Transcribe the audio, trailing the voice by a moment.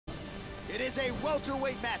is a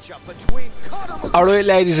welterweight matchup between Conor McGregor. Alright,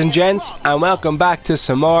 ladies and gents, and welcome back to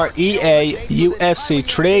some more EA UFC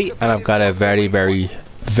 3, and I've got a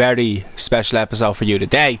very special episode for you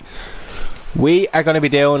today. We are going to be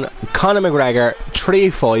doing Conor McGregor 3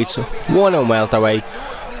 fights, 1 in welterweight,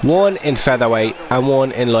 1 in featherweight, and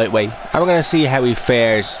 1 in lightweight, and we're going to see how he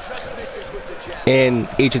fares in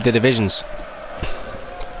each of the divisions.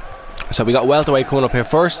 So we got welterweight coming up here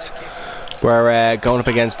first. We're going up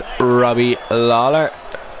against Robbie Lawler.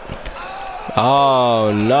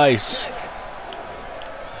 Oh, nice.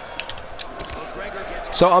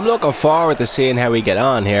 So I'm looking forward to seeing how we get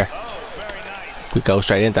on here. We go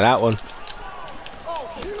straight into that one.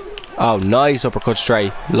 Oh, nice uppercut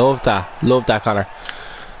straight. Love that, Conor.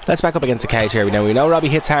 Let's back up against the cage here. Now we know Robbie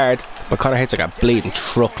hits hard, but Conor hits like a bleeding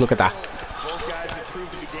truck. Look at that.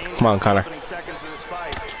 Come on, Conor.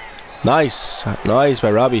 Nice by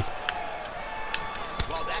Robbie.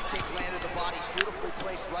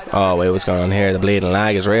 Oh wait, what's going on here? The bleeding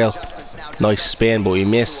lag is real. Nice spin, but we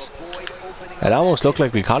miss. It almost looked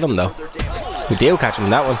like we caught him though. We do catch him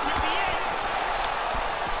in that one.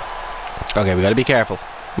 Okay, we gotta be careful.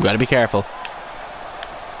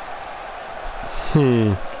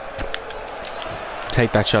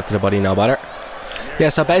 Take that shot to the body, no bother. Yeah,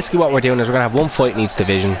 so basically what we're doing is we're gonna have one fight in each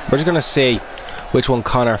division. We're just gonna see which one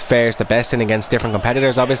Conor fares the best in against different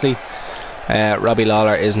competitors, obviously. Robbie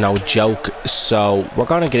Lawler is no joke, so we're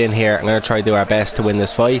going to get in here. I'm going to try to do our best to win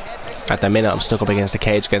this fight. At the minute I'm stuck up against the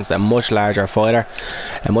cage against a much larger fighter,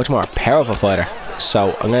 a much more powerful fighter,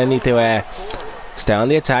 so I'm going to need to stay on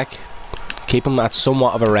the attack, keep him at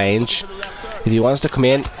somewhat of a range. If he wants to come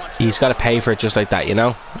in, he's got to pay for it just like that, you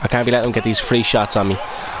know. I can't be letting him get these free shots on me,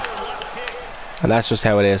 and that's just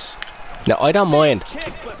how it is. Now I don't mind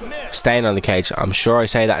staying on the cage. I'm sure I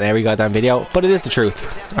say that in every goddamn video, but it is the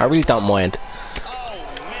truth. I really don't mind.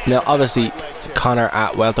 Now obviously Conor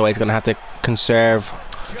at welterweight is going to have to conserve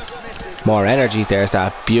more energy. There's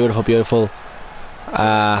that beautiful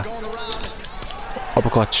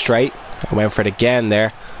uppercut straight. I went for it again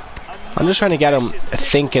there. I'm just trying to get him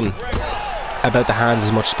thinking about the hands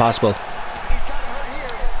as much as possible.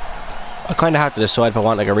 I kind of have to decide if I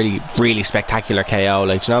want like a really spectacular KO,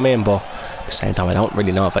 like, do you know what I mean? But at the same time I don't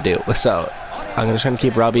really know if I do, so I'm just trying to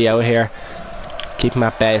keep Robbie out here, keep him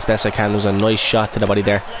at bay as best I can. There was a nice shot to the body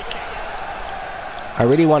there. I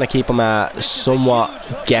really want to keep him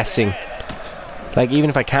somewhat guessing. Like, even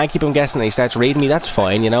if I can't keep him guessing and he starts reading me, that's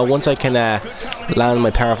fine, you know. Once I can land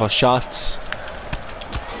my powerful shots,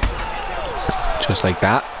 just like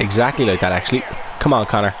that, exactly like that actually. Come on,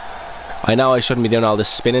 Conor. I know I shouldn't be doing all this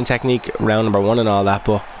spinning technique round number 1 and all that,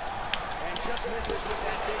 but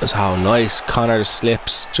that's how nice. Conor just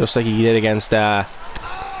slips just like he did against oh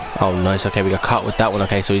nice. Okay, we got caught with that one.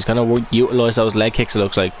 Okay, so he's gonna utilize those leg kicks, it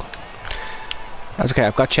looks like. That's okay,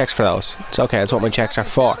 I've got checks for those. It's okay, that's what my checks are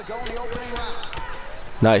for.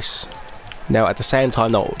 Nice. Now at the same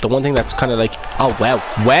time though, the one thing that's kind of like, oh wow,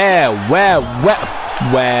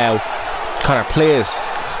 Conor, please,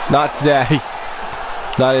 not today.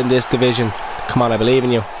 Not in this division. Come on, I believe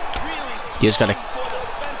in you. You just gotta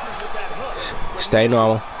stay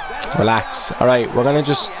normal, relax. Alright, we're gonna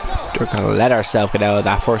let ourselves get out of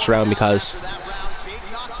that first round, because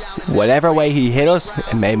whatever way he hit us,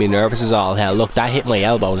 it made me nervous as all hell. Look, that hit my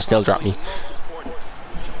elbow and still dropped me.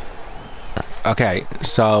 Okay,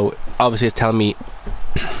 so obviously it's telling me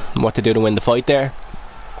what to do to win the fight there.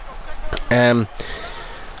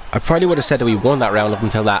 I probably would have said that we won that round up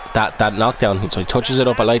until that knockdown. So he touches it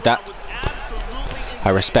up. I like that. I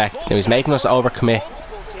respect. Now he's making us overcommit.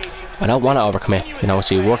 I don't want to overcommit, you know.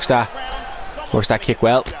 So he works that kick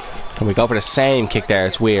well, and we go for the same kick there.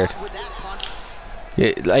 It's weird.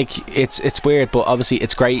 It's weird, but obviously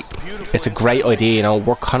it's great. It's a great idea, you know.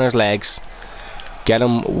 Work Conor's legs, get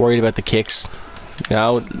him worried about the kicks, you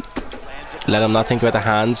know. Let him not think about the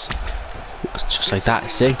hands. It's just like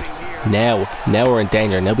that. See. Now we're in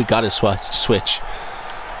danger. Now we gotta switch.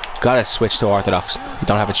 Gotta switch to orthodox. We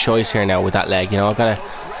don't have a choice here now with that leg. You know, I've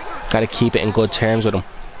gotta keep it in good terms with him.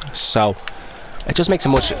 So it just makes it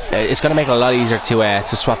much. It's gonna make it a lot easier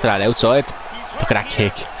to swap to that outside. Look at that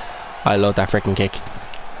kick. I love that freaking kick.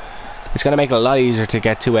 It's gonna make it a lot easier to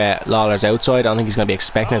get to Lawler's outside. I don't think he's gonna be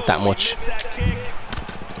expecting it that much.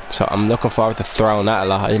 So I'm looking forward to throwing that a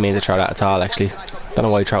lot. I didn't mean to throw that at all, actually. Don't know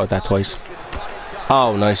why he threw it that twice.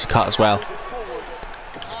 Oh, nice, he caught as well.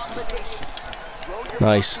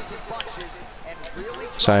 Nice.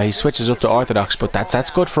 So he switches up to orthodox, but that's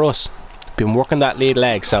good for us. Been working that lead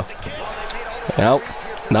leg, so you know,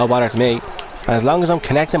 no bother to me. And as long as I'm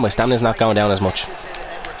connecting, my stamina's not going down as much.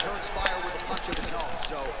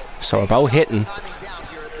 So we're both hitting.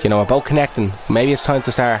 You know, we're both connecting. Maybe it's time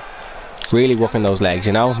to start really working those legs,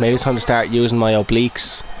 you know. Maybe it's time to start using my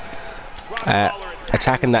obliques,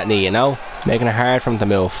 attacking that knee, you know, making it hard for him to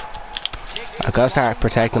move. I've got to start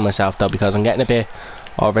protecting myself though, because I'm getting a bit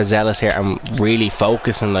overzealous here. I'm really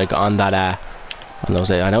focusing like on that on those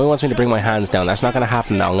legs. I know he wants me to bring my hands down. That's not going to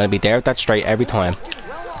happen now. I'm going to be there with that straight every time.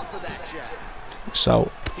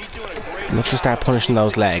 So look to start punishing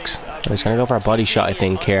those legs. He's going to go for a body shot, I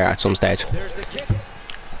think, here at some stage.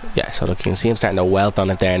 Yeah, so look, you can see him starting to welt on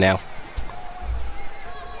it there now.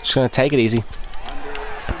 Just going to take it easy.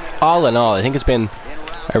 All in all, I think it's been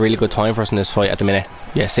a really good time for us in this fight at the minute.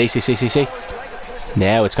 Yeah, see.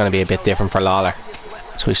 Now it's going to be a bit different for Lawler.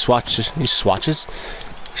 So he swaps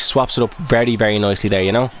it up very, very nicely there,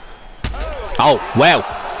 you know. Oh, wow.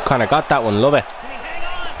 Conor got that one, love it.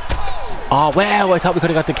 Oh, wow, I thought we could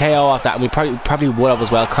have got the KO off that, and we probably would have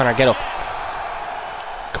as well. Conor, get up.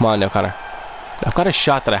 Come on now, Conor. I've got a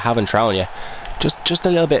shot that I haven't thrown yet. Just a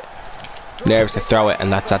little bit nervous to throw it,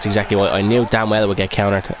 and that's exactly why I knew damn well it would get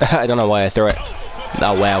countered. I don't know why I threw it.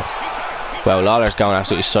 Oh, wow. Well, Lawler's going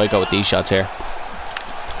absolutely psycho with these shots here.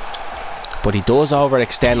 But he does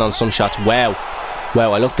overextend on some shots. Wow.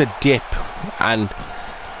 Wow, I looked at dip, and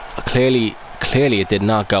clearly it did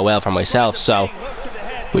not go well for myself. So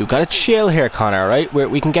we've got to chill here, Conor, right?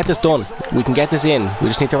 We can get this done. We can get this in. We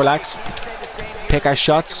just need to relax, pick our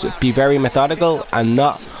shots, be very methodical, and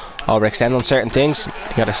not overextend on certain things.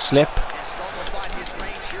 You got to slip.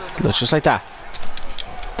 Looks just like that.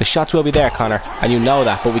 The shots will be there, Conor, and you know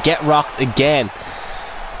that. But we get rocked again.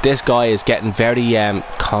 This guy is getting very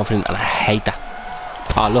confident, and I hate that.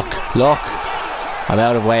 Oh, look. I'm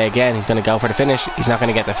out of the way again. He's going to go for the finish. He's not going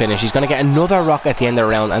to get the finish. He's going to get another rock at the end of the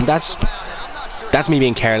round, and that's me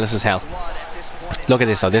being careless as hell. Look at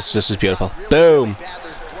this, though. This is beautiful. Boom.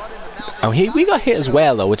 Oh, we got hit as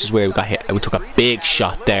well, though, which is where we got hit. We took a big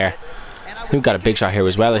shot there. We got a big shot here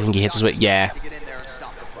as well. I think he hits us with, yeah.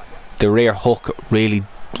 The rear hook really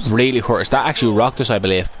hurt us. That actually rocked us, I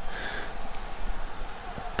believe.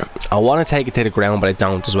 I want to take it to the ground, but I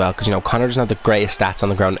don't as well, because, you know, Conor doesn't have the greatest stats on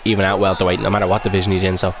the ground, even at welterweight, no matter what division he's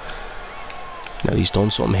in. So, you know, he's done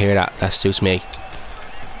something here that suits me.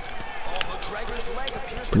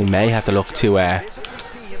 But he may have to look to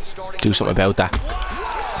do something about that.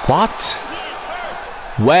 What?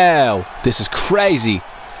 Wow, this is crazy.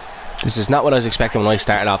 This is not what I was expecting when I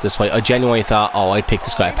started off this fight. I genuinely thought, oh, I'd pick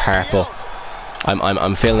this guy apart, but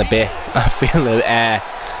I'm feeling a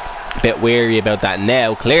bit weary about that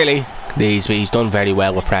now. Clearly, he's done very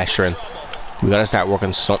well with pressure, and we got to start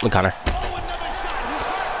working something, Conor.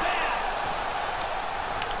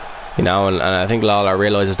 You know, and I think Lawler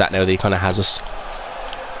realises that now that he kind of has us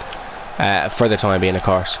for the time being, of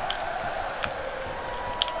course.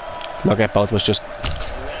 Look at both of us just.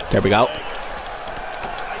 There we go.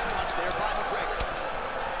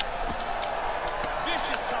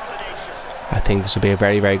 I think this will be a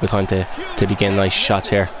very, very good time to begin nice shots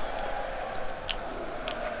here.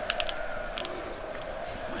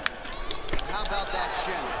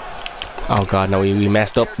 Oh god, no, we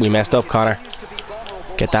messed up. We messed up, Conor.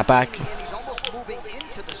 Get that back.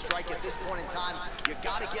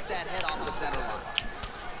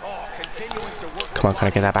 Come on,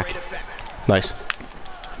 Conor, get that back. Nice.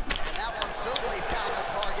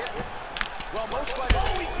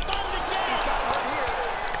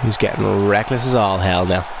 He's getting reckless as all hell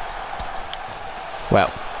now.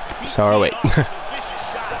 Well, so are we.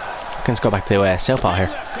 I can just go back to southpaw here.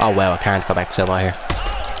 Oh wow, I can't go back to southpaw here.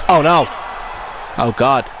 Oh no! Oh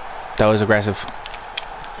god, that was aggressive.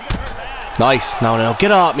 Nice. No,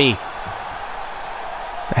 get off me.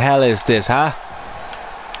 The hell is this, huh?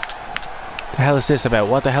 The hell is this about?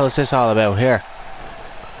 What the hell is this all about here?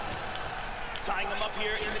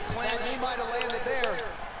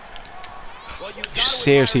 You're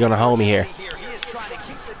seriously gonna hold me here?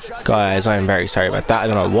 Guys, I'm very sorry about that. I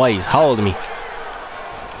don't know why he's holding me.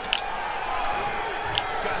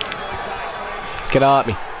 Get off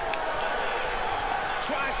me.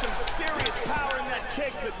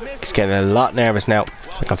 He's getting a lot nervous now.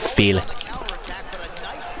 I can feel it.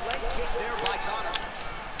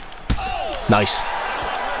 Nice.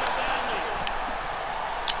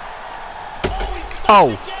 Oh!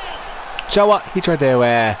 Do you know what? He tried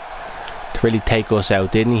to really take us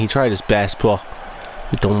out, didn't he? He tried his best, but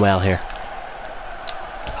we've done well here.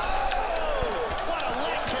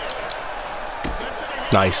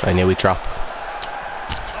 Nice. I knew we'd drop.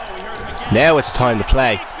 Now it's time to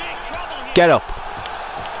play. Get up.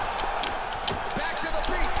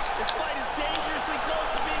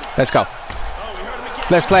 Let's go.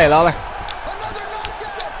 Let's play, Lawler.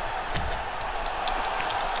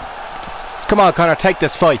 Come on, Conor, take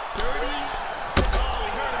this fight.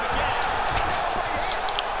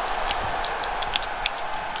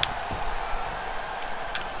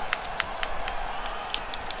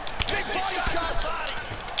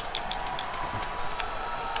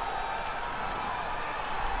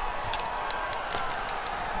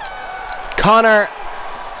 Conor,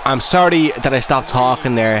 I'm sorry that I stopped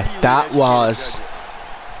talking there. That was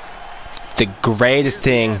the greatest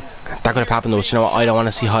thing that could have happened to us. You know what? I don't want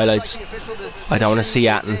to see highlights. I don't want to see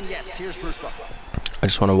Atten. I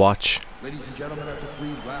just want to watch. This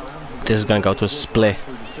is going to go to a split.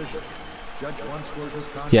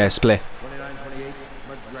 Yeah, split.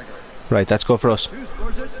 Right, that's good for us.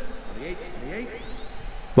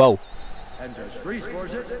 Whoa.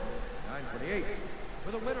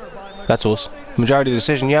 That's us. Majority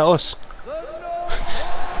decision, yeah, us.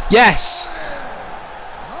 Yes!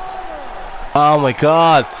 Oh my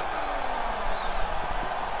god.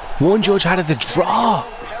 One judge had it to draw.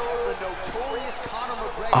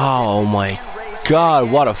 Oh my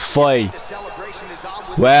god, what a fight.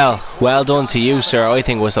 Well done to you, sir. I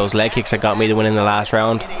think it was those leg kicks that got me the win in the last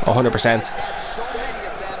round. 100%.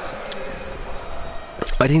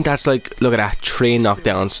 I think that's like, look at that, 3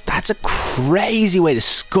 knockdowns. That's a crazy way to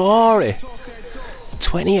score it.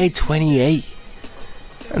 28-28.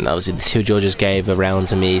 And obviously the 2 judges gave a round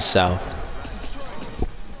to me, so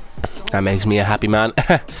that makes me a happy man.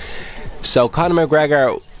 So Conor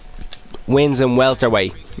McGregor wins in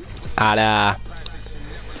welterweight at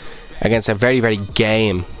against a very, very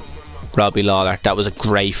game Robbie Lawler. That was a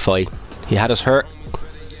great fight. He had us hurt.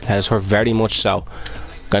 He had us hurt very much so.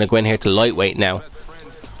 Gonna go in here to lightweight now.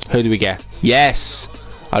 Who do we get? Yes!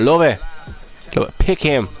 I love it. Pick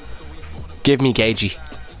him. Give me Gagey.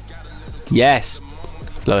 Yes.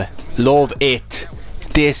 Love it. Love it.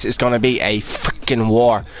 This is going to be a freaking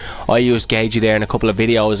war. I used Gagey there in a couple of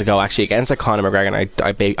videos ago actually against a Conor McGregor, and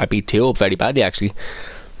I beat 2 up very badly actually.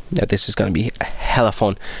 Now this is going to be a hell of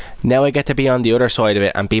fun. Now I get to be on the other side of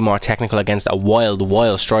it and be more technical against a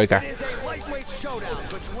wild striker.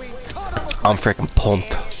 I'm freaking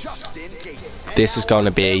pumped. This is going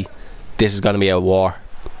to be a war.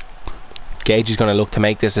 Gage is going to look to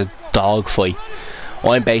make this a dog fight.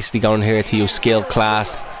 I'm basically going here to use skill,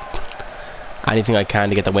 class, anything I can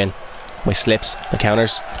to get the win. My slips, my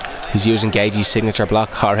counters. He's using Gage's signature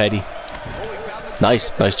block already.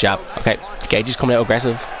 Nice jab. Okay, Gage is coming out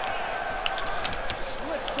aggressive.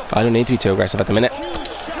 I don't need to be too aggressive at the minute.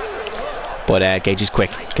 But Gage is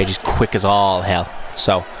quick. Gage is quick as all hell.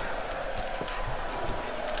 So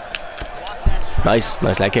nice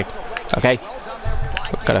leg kick. Okay,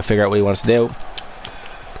 gotta figure out what he wants to do.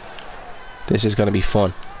 This is gonna be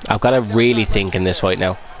fun. I've got to really think in this fight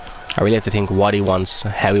now. I really have to think what he wants,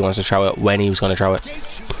 how he wants to throw it, when he was going to throw it.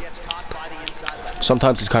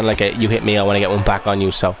 Sometimes it's kind of like a you hit me, I want to get one back on you,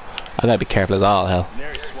 so I gotta be careful as all hell.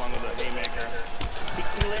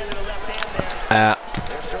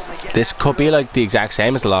 This could be like the exact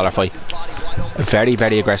same as the Lawler fight. A very,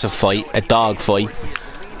 very aggressive fight, a dog fight.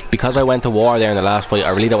 Because I went to war there in the last fight, I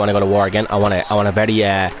really don't want to go to war again. I want a very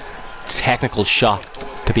technical shot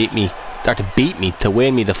to beat me, or to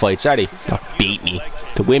win me the fight. Sorry, not beat me,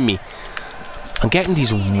 to win me. I'm getting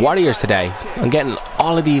these warriors today. I'm getting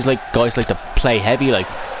all of these like guys like to play heavy, like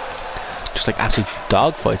just like absolute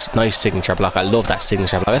dog fights. Nice signature block. I love that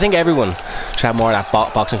signature block. I think everyone should have more of that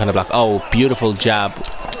boxing kind of block. Oh, beautiful jab.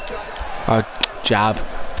 Or jab,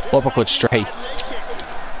 uppercut straight.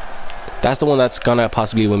 That's the one that's gonna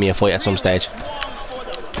possibly win me a fight at some stage.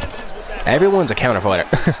 Everyone's a counter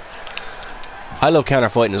fighter. I love counter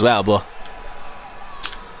fighting as well, but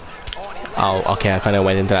oh, okay, I kind of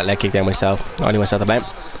went into that leg kick there myself. Only myself to blame.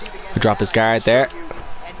 Drop his guard there.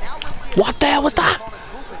 What the hell was that?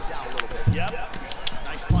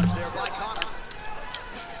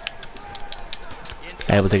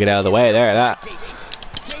 Able to get out of the way there. That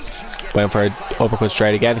went for an uppercut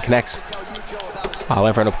straight again. Connects. I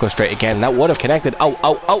went for an uppercut straight again. That would have connected.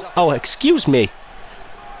 Oh, excuse me.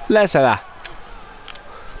 Less of that.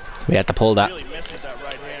 We had to pull that.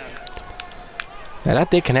 Now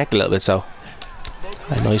that did connect a little bit, so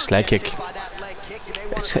a nice leg kick.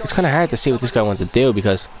 It's kind of hard to see what this guy wants to do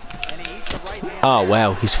because oh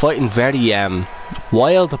wow, he's fighting very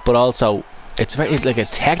wild, but also it's very like a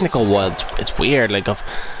technical wild. It's weird. Like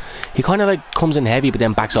he kind of like comes in heavy, but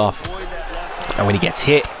then backs off, and when he gets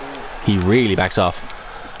hit, he really backs off.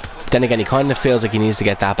 Then again, he kind of feels like he needs to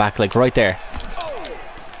get that back, like right there.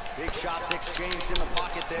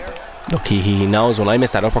 Look, he knows when I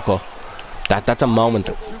miss that uppercut, that's a moment.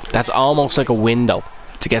 That's almost like a window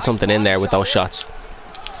to get something in there with those shots.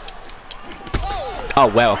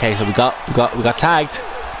 Oh wow, okay, so we got tagged.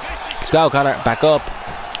 Let's go, Conor. Back up.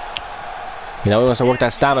 You know, he wants to work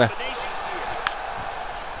that stamina.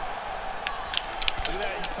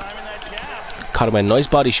 Caught him with a nice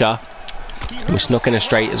body shot. And we snuck in a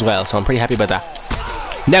straight as well, so I'm pretty happy about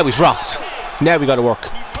that. Now he's rocked. Now we got to work.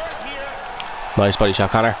 Nice body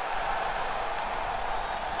shot, Conor.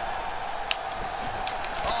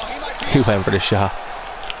 He went for the shot.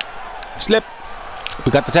 Slip.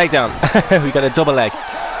 We got the takedown. We got a double leg.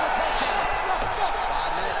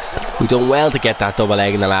 We done well to get that double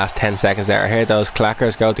leg in the last 10 seconds there. I heard those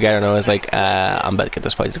clackers go together and I was like, I'm about to get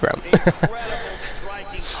this fight to the ground.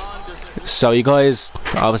 So you guys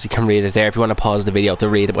obviously can read it there. If you want to pause the video to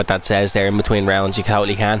read what that says there in between rounds, you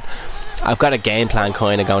totally can. I've got a game plan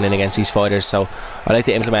kind of going in against these fighters, so I like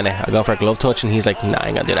to implement it. I go for a glove touch and he's like, nah, I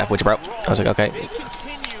ain't gonna do that with you, bro. I was like, okay.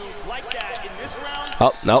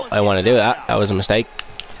 Oh, no, I want to do that. That was a mistake.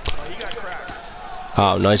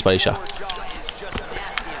 Oh, nice body shot.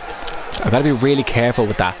 I've got to be really careful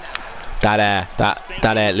with that.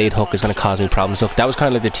 That lead hook is going to cause me problems. Look, that was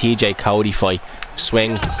kind of like the TJ Cody fight.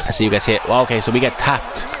 Swing, I see who gets hit. Well, okay, so we get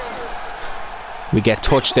tapped. We get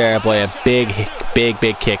touched there by a big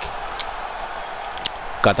kick.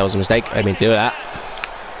 God, that was a mistake. I didn't mean to do that.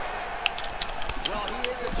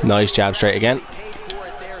 Nice jab straight again.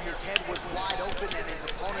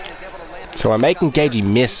 So we're making Gagey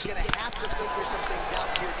miss.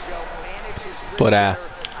 But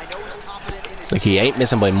like, he ain't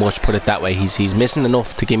missing by much, put it that way. He's missing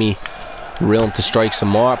enough to give me room to strike some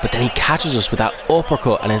more, but then he catches us with that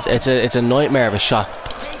uppercut, and it's a nightmare of a shot.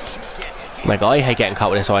 Like, I hate getting caught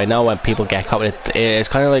with it, so I know when people get caught with it, it's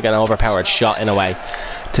kind of like an overpowered shot in a way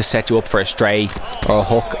to set you up for a straight or a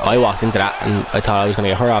hook. I walked into that and I thought I was going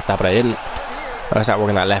to get hurt off that, but I didn't. I start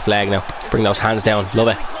working that left leg now. Bring those hands down. Love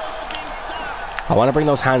it. I want to bring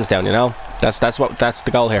those hands down, you know. That's the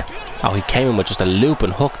goal here. Oh, he came in with just a loop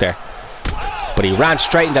and hook there, but he ran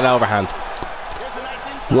straight into that overhand.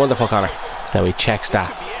 Wonderful, Conor. Now he checks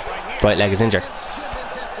that. Right leg is injured.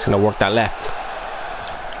 He's going to work that left.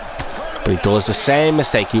 But he does the same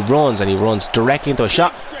mistake. He runs directly into a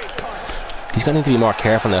shot. He's going to need to be more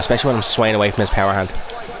careful now, especially when I'm swaying away from his power hand.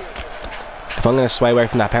 If I'm going to sway away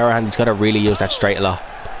from that power hand, he's got to really use that straight a lot.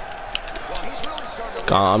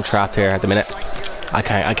 God, I'm trapped here at the minute. I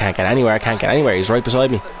can't get anywhere. I can't get anywhere. He's right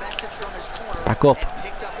beside me. Back up.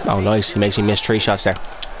 Oh, nice. He makes me miss 3 shots there.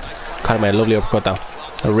 Caught him with a lovely uppercut though.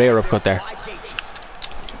 A rear uppercut there.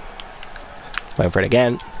 Went for it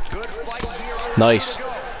again. Nice.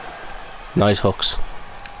 Nice hooks.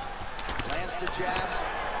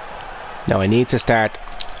 Now I need to start.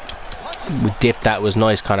 We dipped. That was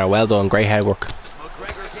nice, Conor. Well done. Great head work.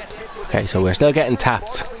 Okay, so we're still getting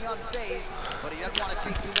tapped.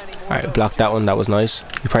 Alright, blocked that one. That was nice.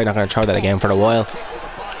 You're probably not going to throw that again for a while.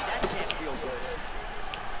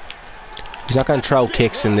 He's not going to throw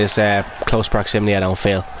kicks in this close proximity, I don't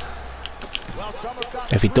feel.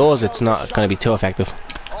 If he does, it's not going to be too effective.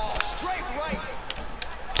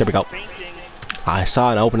 There we go. I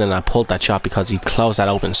saw an opening and I pulled that shot because he closed that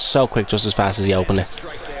open so quick, just as fast as he opened it.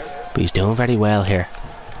 But he's doing very well here.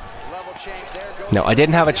 No, I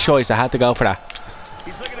didn't have a choice. I had to go for that.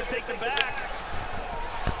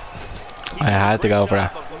 I had to go for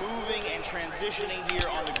that.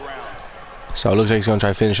 So it looks like he's going to try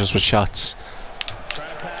to finish us with shots.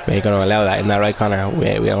 We ain't going to allow that. Isn't that right, Conor? We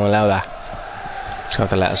don't allow that. Just have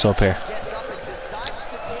to let us up here.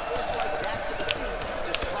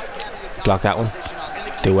 Block that one.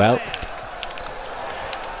 Do well.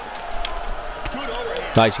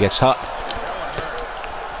 Nice, he gets hot.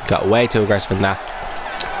 Got way too aggressive in that.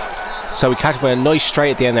 So we catch him with a nice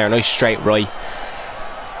straight at the end there. A nice straight right.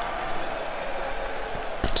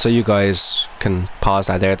 So you guys can pause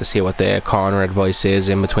that there to see what the corner advice is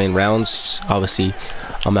in between rounds. Obviously,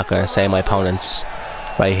 I'm not going to say my opponent's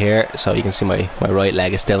right here. So you can see my right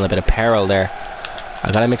leg is still in a bit of peril there.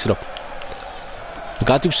 I got to mix it up. I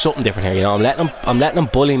got to do something different here, you know. I'm letting him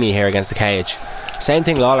bully me here against the cage. Same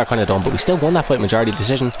thing Lawler kind of done, but we still won that fight majority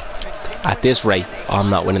decision. At this rate, I'm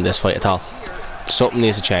not winning this fight at all. Something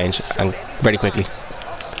needs to change, and very quickly.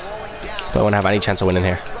 But I won't have any chance of winning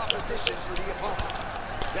here.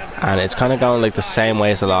 And it's kind of going like the same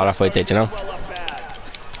way as the Lawler fight did, you know.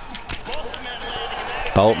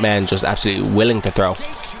 Both men just absolutely willing to throw.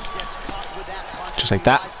 Just like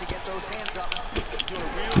that.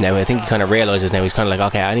 Now I think he kind of realises now, he's kind of like,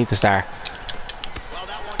 okay, I need to start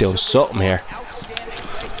doing something here.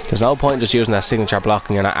 There's no point just using that signature block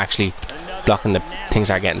and you're not actually blocking the things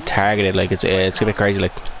that are getting targeted. Like, it's a bit crazy,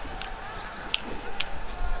 like.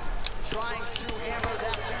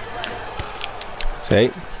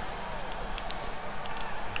 See?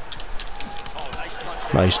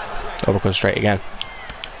 Nice. Uppercut straight again.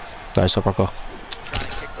 Nice uppercut.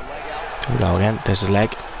 Here we go again. There's his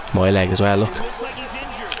leg. My leg as well, look.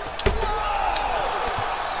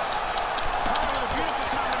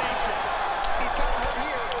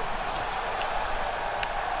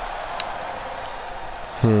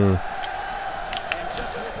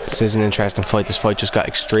 This is an interesting fight. This fight just got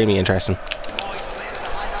extremely interesting.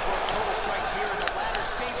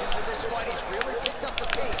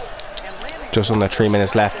 Just under 3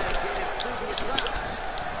 minutes left.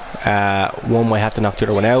 One might have to knock the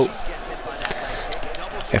other one out.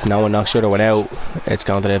 If no one knocks the other one out, it's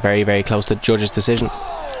going to be very, very close to the judge's decision.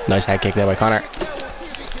 Nice head kick there by Conor.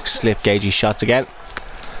 Slip Gage's shots again.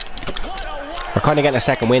 We're kind of getting a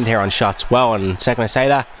second wind here on shots. Wow, and the second I say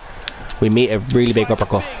that, we meet a really big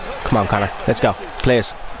uppercut. Come on, Conor, let's go,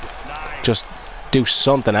 please. Just do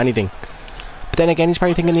something, anything. But then again, he's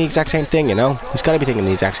probably thinking the exact same thing, you know? He's got to be thinking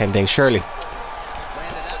the exact same thing, surely.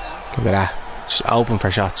 Look at that, just open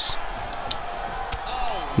for shots.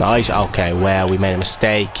 Nice, okay, well, we made a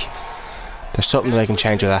mistake. There's something that I can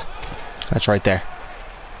change with that. That's right there.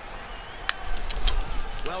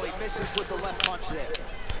 Well, he misses with the left punch there.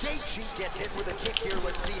 Gaethje gets hit with a kick here.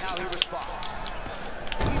 Let's see how he responds.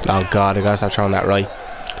 Oh god, I gotta stop throwing that right.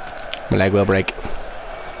 My leg will break.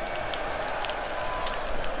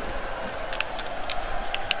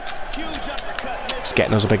 It's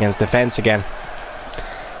getting us up against the fence again.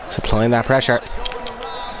 It's applying that pressure.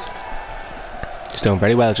 He's doing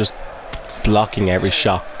very well, just blocking every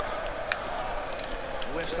shot.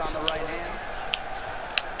 Whiffs on the right hand.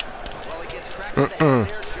 Well, he gets cracked in the head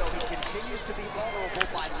there, Joe. He continues to be vulnerable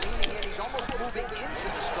by leaning in. He's almost moving into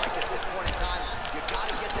the strike at this point in time. You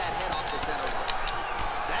got to get that head off the center line.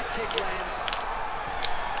 That kick lands.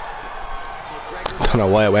 I don't know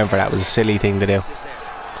why I went for that. It was a silly thing to do.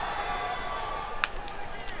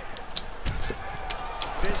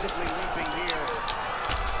 Visibly limping here.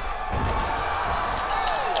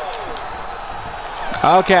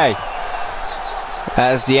 Okay,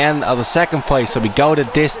 that's the end of the second fight. So we go the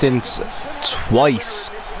distance twice.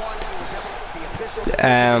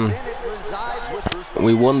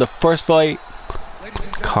 We won the first fight.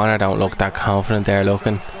 Conor don't look that confident there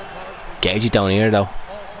looking. Gaethje down here though.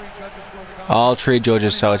 All three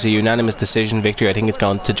judges, so it's a unanimous decision victory. I think it's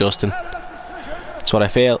gone to Justin. That's what I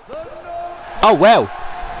feel. Oh wow,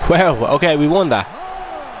 wow. Okay, we won that.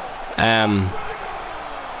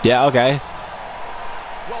 Yeah, okay.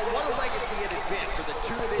 Well, what a legacy it has been for the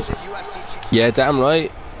two-division UFC champion. Yeah, damn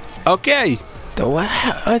right. Okay.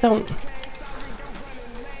 I don't.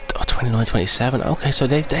 Oh, 29-27. Okay, so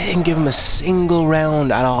they didn't give him a single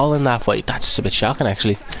round at all in that fight. That's a bit shocking,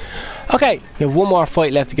 actually. Okay, we have one more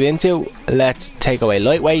fight left to get into. Let's take away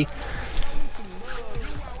lightweight.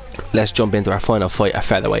 Let's jump into our final fight at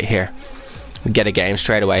featherweight here. Get a game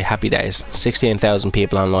straight away. Happy days. 16,000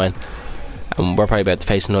 people online. And we're probably about to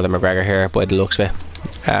face another McGregor here by the looks of it.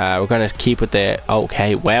 We're going to keep with the...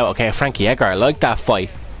 Okay, wow. Okay, Frankie Edgar. I like that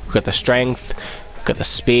fight. We've got the strength. Got the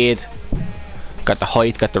speed. Got the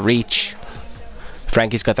height. Got the reach.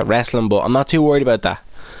 Frankie's got the wrestling, but I'm not too worried about that.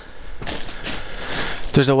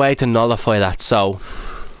 There's a way to nullify that, so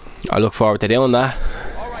I look forward to doing that.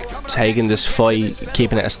 Taking this fight,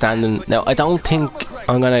 keeping it a standing. Now, I don't think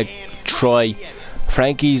I'm going to try.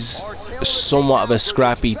 Frankie's somewhat of a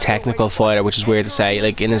scrappy technical fighter, which is weird to say.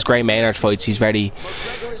 Like in his Gray Maynard fights, he's very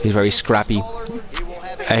scrappy.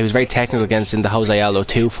 He was very technical against in the Jose Aldo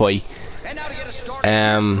 2 fight.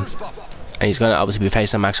 And he's going to obviously be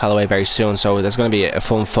facing Max Holloway very soon, so there's going to be a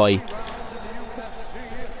fun fight.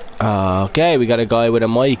 Okay, we got a guy with a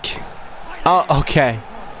mic. Oh, okay.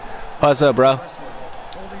 What's up, bro?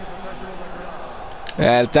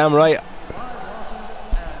 Yeah, damn right.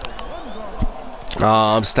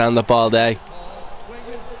 Oh, I'm stand up all day.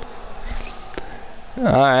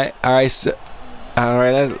 Alright, let's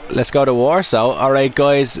go to war. So, alright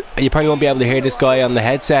guys, you probably won't be able to hear this guy on the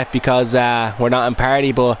headset because we're not in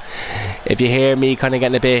party, but if you hear me kind of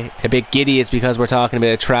getting a bit giddy, it's because we're talking a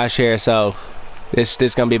bit of trash here, so this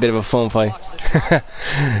is gonna be a bit of a fun fight.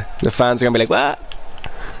 The fans are gonna be like, what?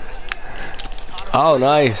 Oh,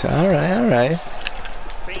 nice. Alright.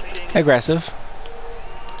 Aggressive.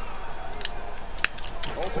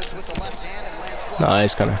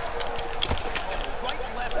 Nice, Conor.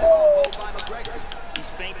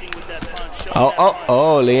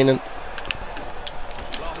 Oh, leaning.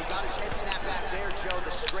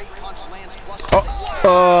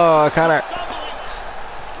 Oh, Conor.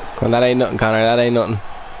 Come on, that ain't nothing, Conor. That ain't nothing.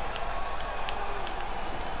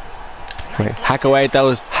 Right, hack away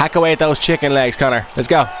at those chicken legs, Conor. Let's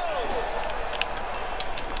go.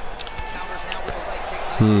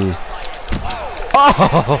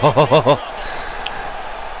 Oh!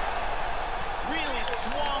 Really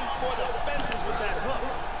swung for the fences with that hook,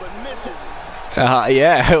 but misses.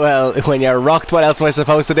 Yeah, well, when you're rocked, what else am I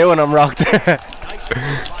supposed to do when I'm rocked? Nice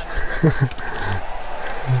move by McGregor.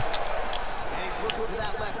 And he's looking for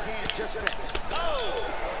that left hand, just missed.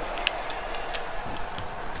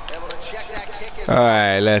 Able to check that kick as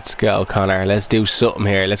Alright, let's go, Conor. Let's do something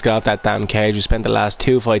here. Let's get off that damn cage. We spent the last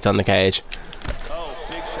 2 fights on the cage. Oh,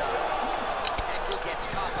 big shot. gets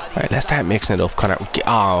caught by the Alright, let's start mixing it up, Conor.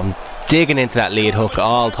 Oh, I'm digging into that lead hook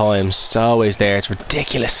all times. It's always there. It's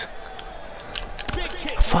ridiculous.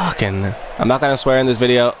 Fucking... I'm not going to swear in this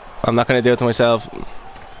video. I'm not going to do it to myself.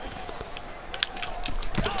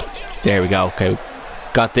 There we go. Okay,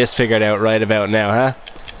 got this figured out right about now, huh?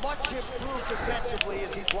 much improved defensively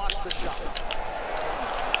as he blocks the shot.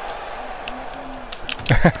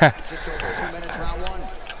 Just over 2 minutes, round 1.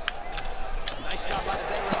 Nice job by the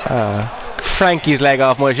veteran. Frankie's leg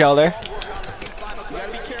off my shoulder. You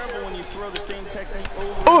gotta be careful when you throw the same technique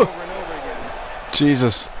over Oh. and over and over again.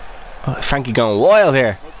 Jesus. Oh, Frankie going wild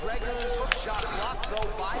here. McGregor's hook shot blocked though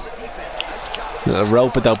by the defense. Nice job. Little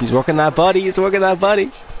rope it up. He's working that body. He's working that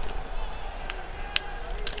body.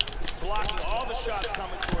 Blocking all the shots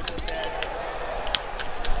coming towards his head.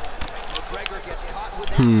 McGregor gets caught with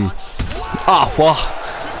that punch. Oh, what?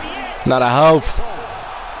 Not a hope.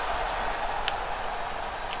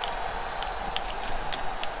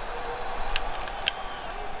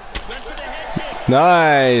 Went for the head kick.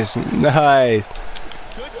 Nice. Nice.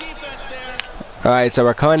 Good defense there. Alright, so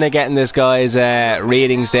we're kind of getting this guy's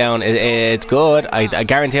readings down. It's good. I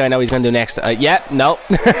guarantee I know he's going to do next. Yeah, no.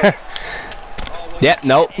 Yeah,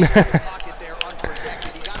 no. Pocket there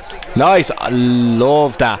unprotected. You gotta figure out Nice. I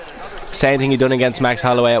love that. Same thing he done against Max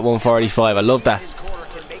Holloway at 145. I love that. his corner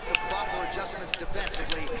can make the proper adjustments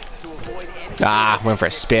defensively to avoid any. Ah, went for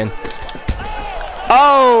a spin.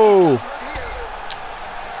 Oh!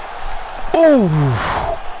 Ooh!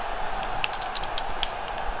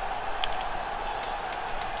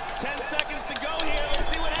 10 seconds to go here. Let's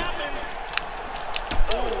see what happens.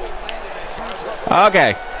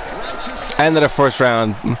 Okay. End of the first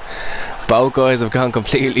round. Both guys have gone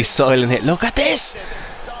completely silent hit. Look at this!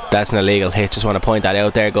 That's an illegal hit. Just want to point that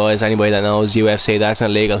out there, guys. Anybody that knows UFC, that's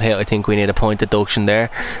an illegal hit. I think we need a point deduction there.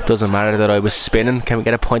 Doesn't matter that I was spinning. Can we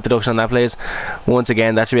get a point deduction on that, please? Once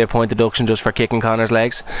again, that should be a point deduction just for kicking Conor's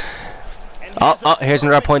legs. Oh, here's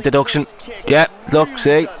another point deduction. Yeah, look,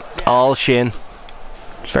 see? All shin.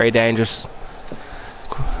 It's very dangerous.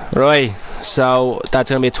 Right, so that's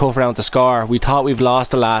going to be a tough round to score. We thought we've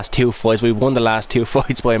lost the last 2 fights. We won the last 2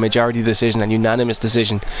 fights by a majority decision and unanimous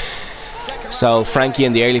decision. So Frankie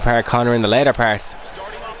in the early part, Conor in the later part.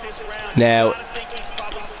 Now,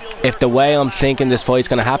 if the way I'm thinking this fight's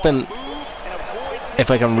going to happen,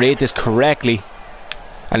 if I can read this correctly,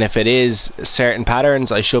 and if it is certain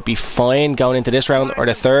patterns, I should be fine going into this round or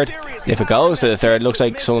the third. If it goes to the third, looks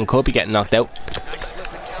like someone could be getting knocked out.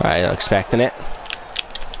 Right, I'm expecting it.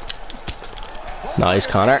 Nice,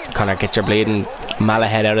 Conor. Conor, get your bleeding mallet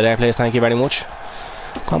head out of there, please. Thank you very much.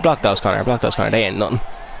 Come on, block those, Conor. Block those, Conor. They ain't nothing.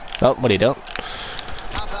 Oh, what are you doing?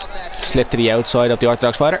 Slip to the outside of the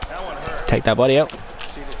orthodox fighter. Take that body out.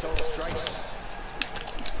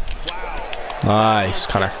 Nice,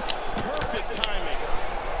 Conor.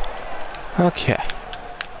 Okay.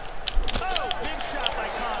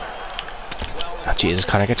 Oh, Jesus,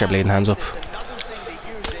 Conor, get your bleeding hands up.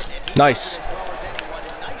 Nice.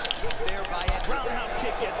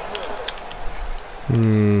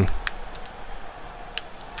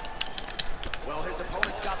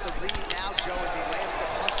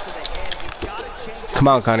 Come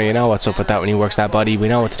on, Conor, you know what's up with that when he works that body. We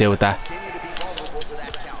know what to do with that.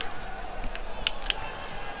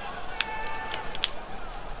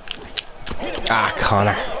 Ah,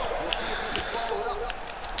 Conor.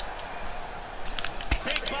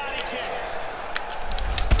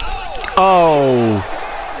 Oh.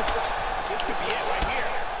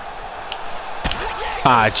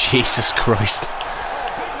 Ah, Jesus Christ.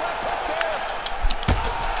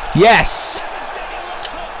 Yes.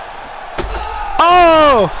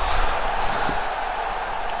 Oh.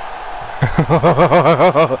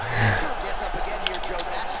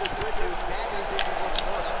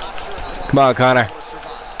 Come on, Conor.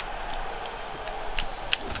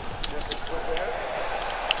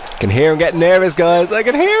 I can hear him getting nervous, guys. I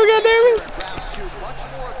can hear him getting nervous. Much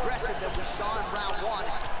more aggressive than we saw in round 1,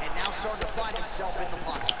 and now starting to find himself in the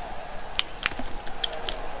pocket.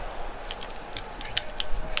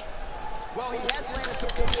 Well, he has landed some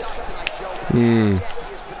good shots tonight, Joe. But he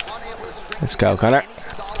has been unable to string Let's go, together Conor. any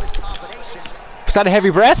solid combinations Was that a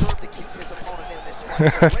heavy breath? to keep his opponent in this fight.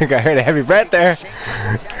 I think I heard a heavy breath there.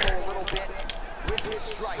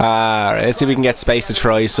 Alright, let's see if we can get space to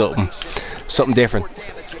try something different.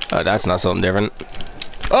 Oh, that's not something different.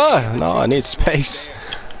 Oh, no, I need space.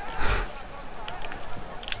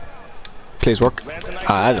 Please work.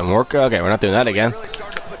 Ah, that didn't work. Okay, we're not doing that again.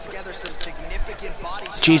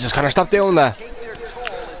 Jesus, Conor, stop doing that.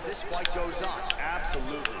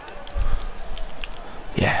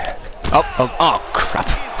 Yeah. Oh, crap.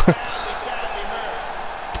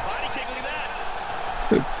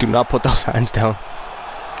 Do not put those hands down.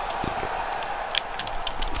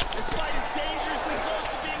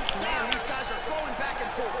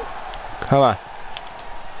 Come on.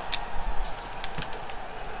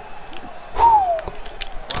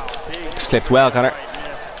 Slipped well, Conor.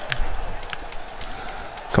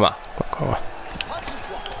 Come on. Come on.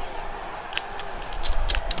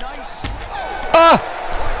 Ah!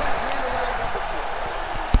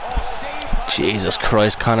 Jesus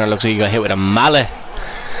Christ, Conor looks like he got hit with a mallet.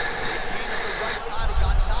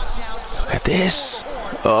 Look at this.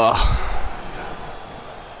 Oh.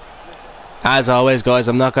 As always, guys,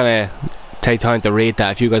 I'm not going to take time to read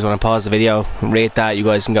that. If you guys want to pause the video and read that, you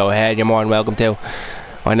guys can go ahead. You're more than welcome to.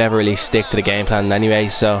 I never really stick to the game plan anyway,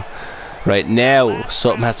 so right now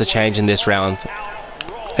something has to change in this round.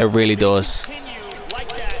 It really does.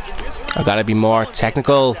 I gotta be more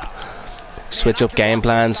technical, switch up game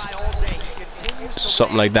plans,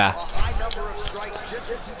 something like that.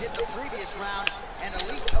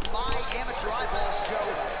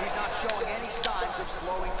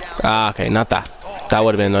 Ah, okay, not that. That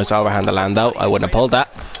would have been a nice overhand to land out. I wouldn't have pulled that.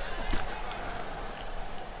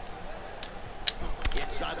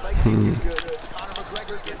 Conor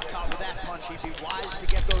McGregor gets caught with that punch. He'd be wise to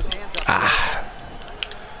get those hands up. Ah.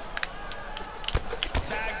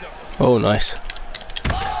 Oh, nice.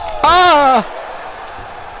 Ah!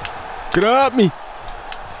 Get at me.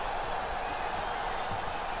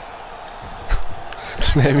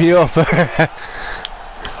 Let me up.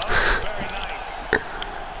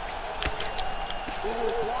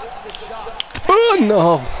 Oh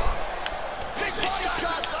no.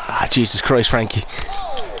 Ah, Jesus Christ, Frankie.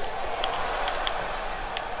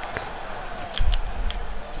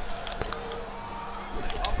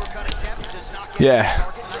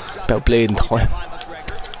 Yeah, about bleeding time.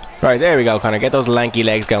 Right, there we go, Conor. Get those lanky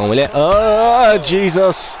legs going, will you? Oh,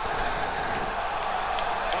 Jesus.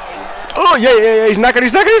 Oh, yeah, he's knackered,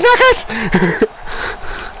 he's knackered.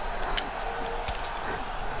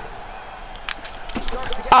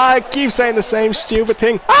 I keep saying the same stupid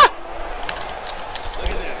thing. Ah!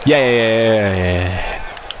 Yeah.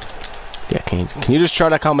 Yeah, can you just try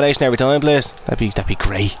that combination every time, please? That'd be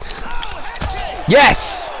great.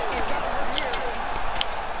 Yes!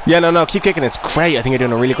 Yeah, no, keep kicking. It's great. I think you're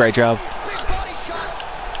doing a really great job.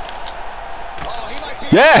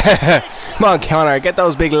 Yeah! Come on, Conor. Get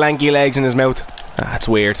those big lanky legs in his mouth. Ah, that's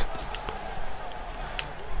weird.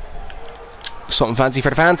 Something fancy for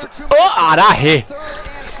the fans. Oh, that hit.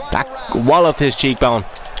 That walloped his cheekbone.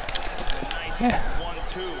 Yeah.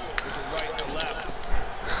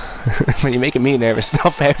 When you're making me nervous,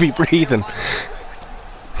 stop heavy breathing.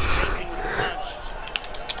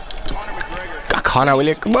 Conor, will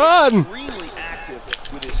you? Come on!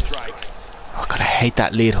 Oh god, I hate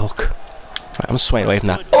that lead hook. Right, I'm swaying away from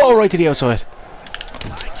that. Oh, right to the outside.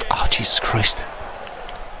 Oh, Jesus Christ.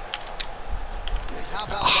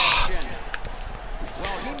 Oh.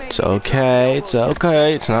 It's okay, it's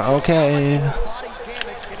okay, it's not okay.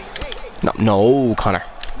 No, Conor.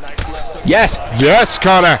 Yes,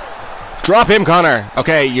 Conor! Drop him, Conor!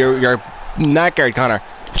 Okay, you're knackered, Conor.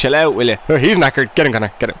 Chill out, will you? Oh, he's knackered. Get him,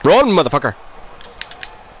 Conor. Get it. Run, motherfucker!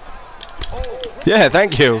 Yeah,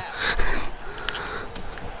 thank you.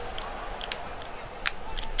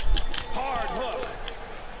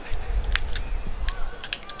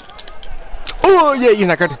 Oh, yeah, he's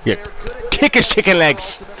knackered. Yeah. Kick his chicken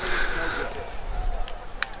legs.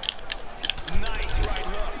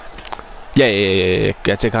 Yeah.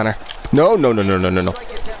 That's it, Conor. No.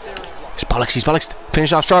 He's bollocksed.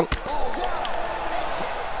 Finish off strong.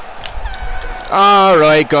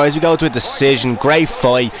 Alright, guys, we go to a decision. Great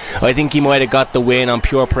fight. I think he might have got the win on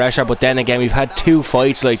pure pressure, but then again, we've had 2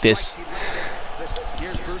 fights like this.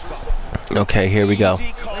 Okay, here we go.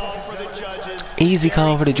 Easy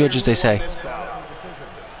call for the judges, they say.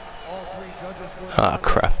 Oh,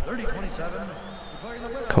 crap.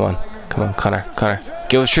 Come on, Conor.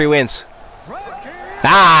 Give us 3 wins.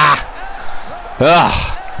 Ah!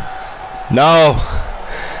 Ugh. No.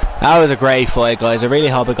 That was a great fight, guys. I really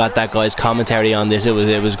hope I got that guy's commentary on this. It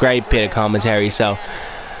was a great bit of commentary. So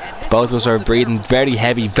Both of us are breathing very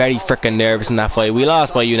heavy, very freaking nervous in that fight. We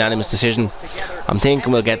lost by unanimous decision. I'm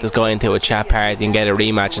thinking we'll get this guy into a chat party and get a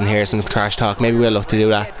rematch and hear some trash talk. Maybe we'll look to do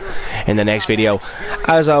that in the next video.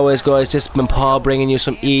 As always, guys, this has been Paul bringing you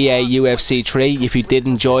some EA UFC 3. If you did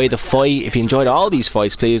enjoy the fight, if you enjoyed all these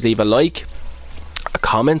fights, please leave a like, a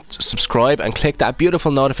comment, subscribe, and click that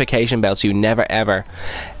beautiful notification bell so you never ever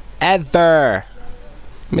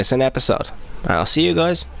miss an episode. And I'll see you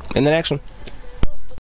guys in the next one.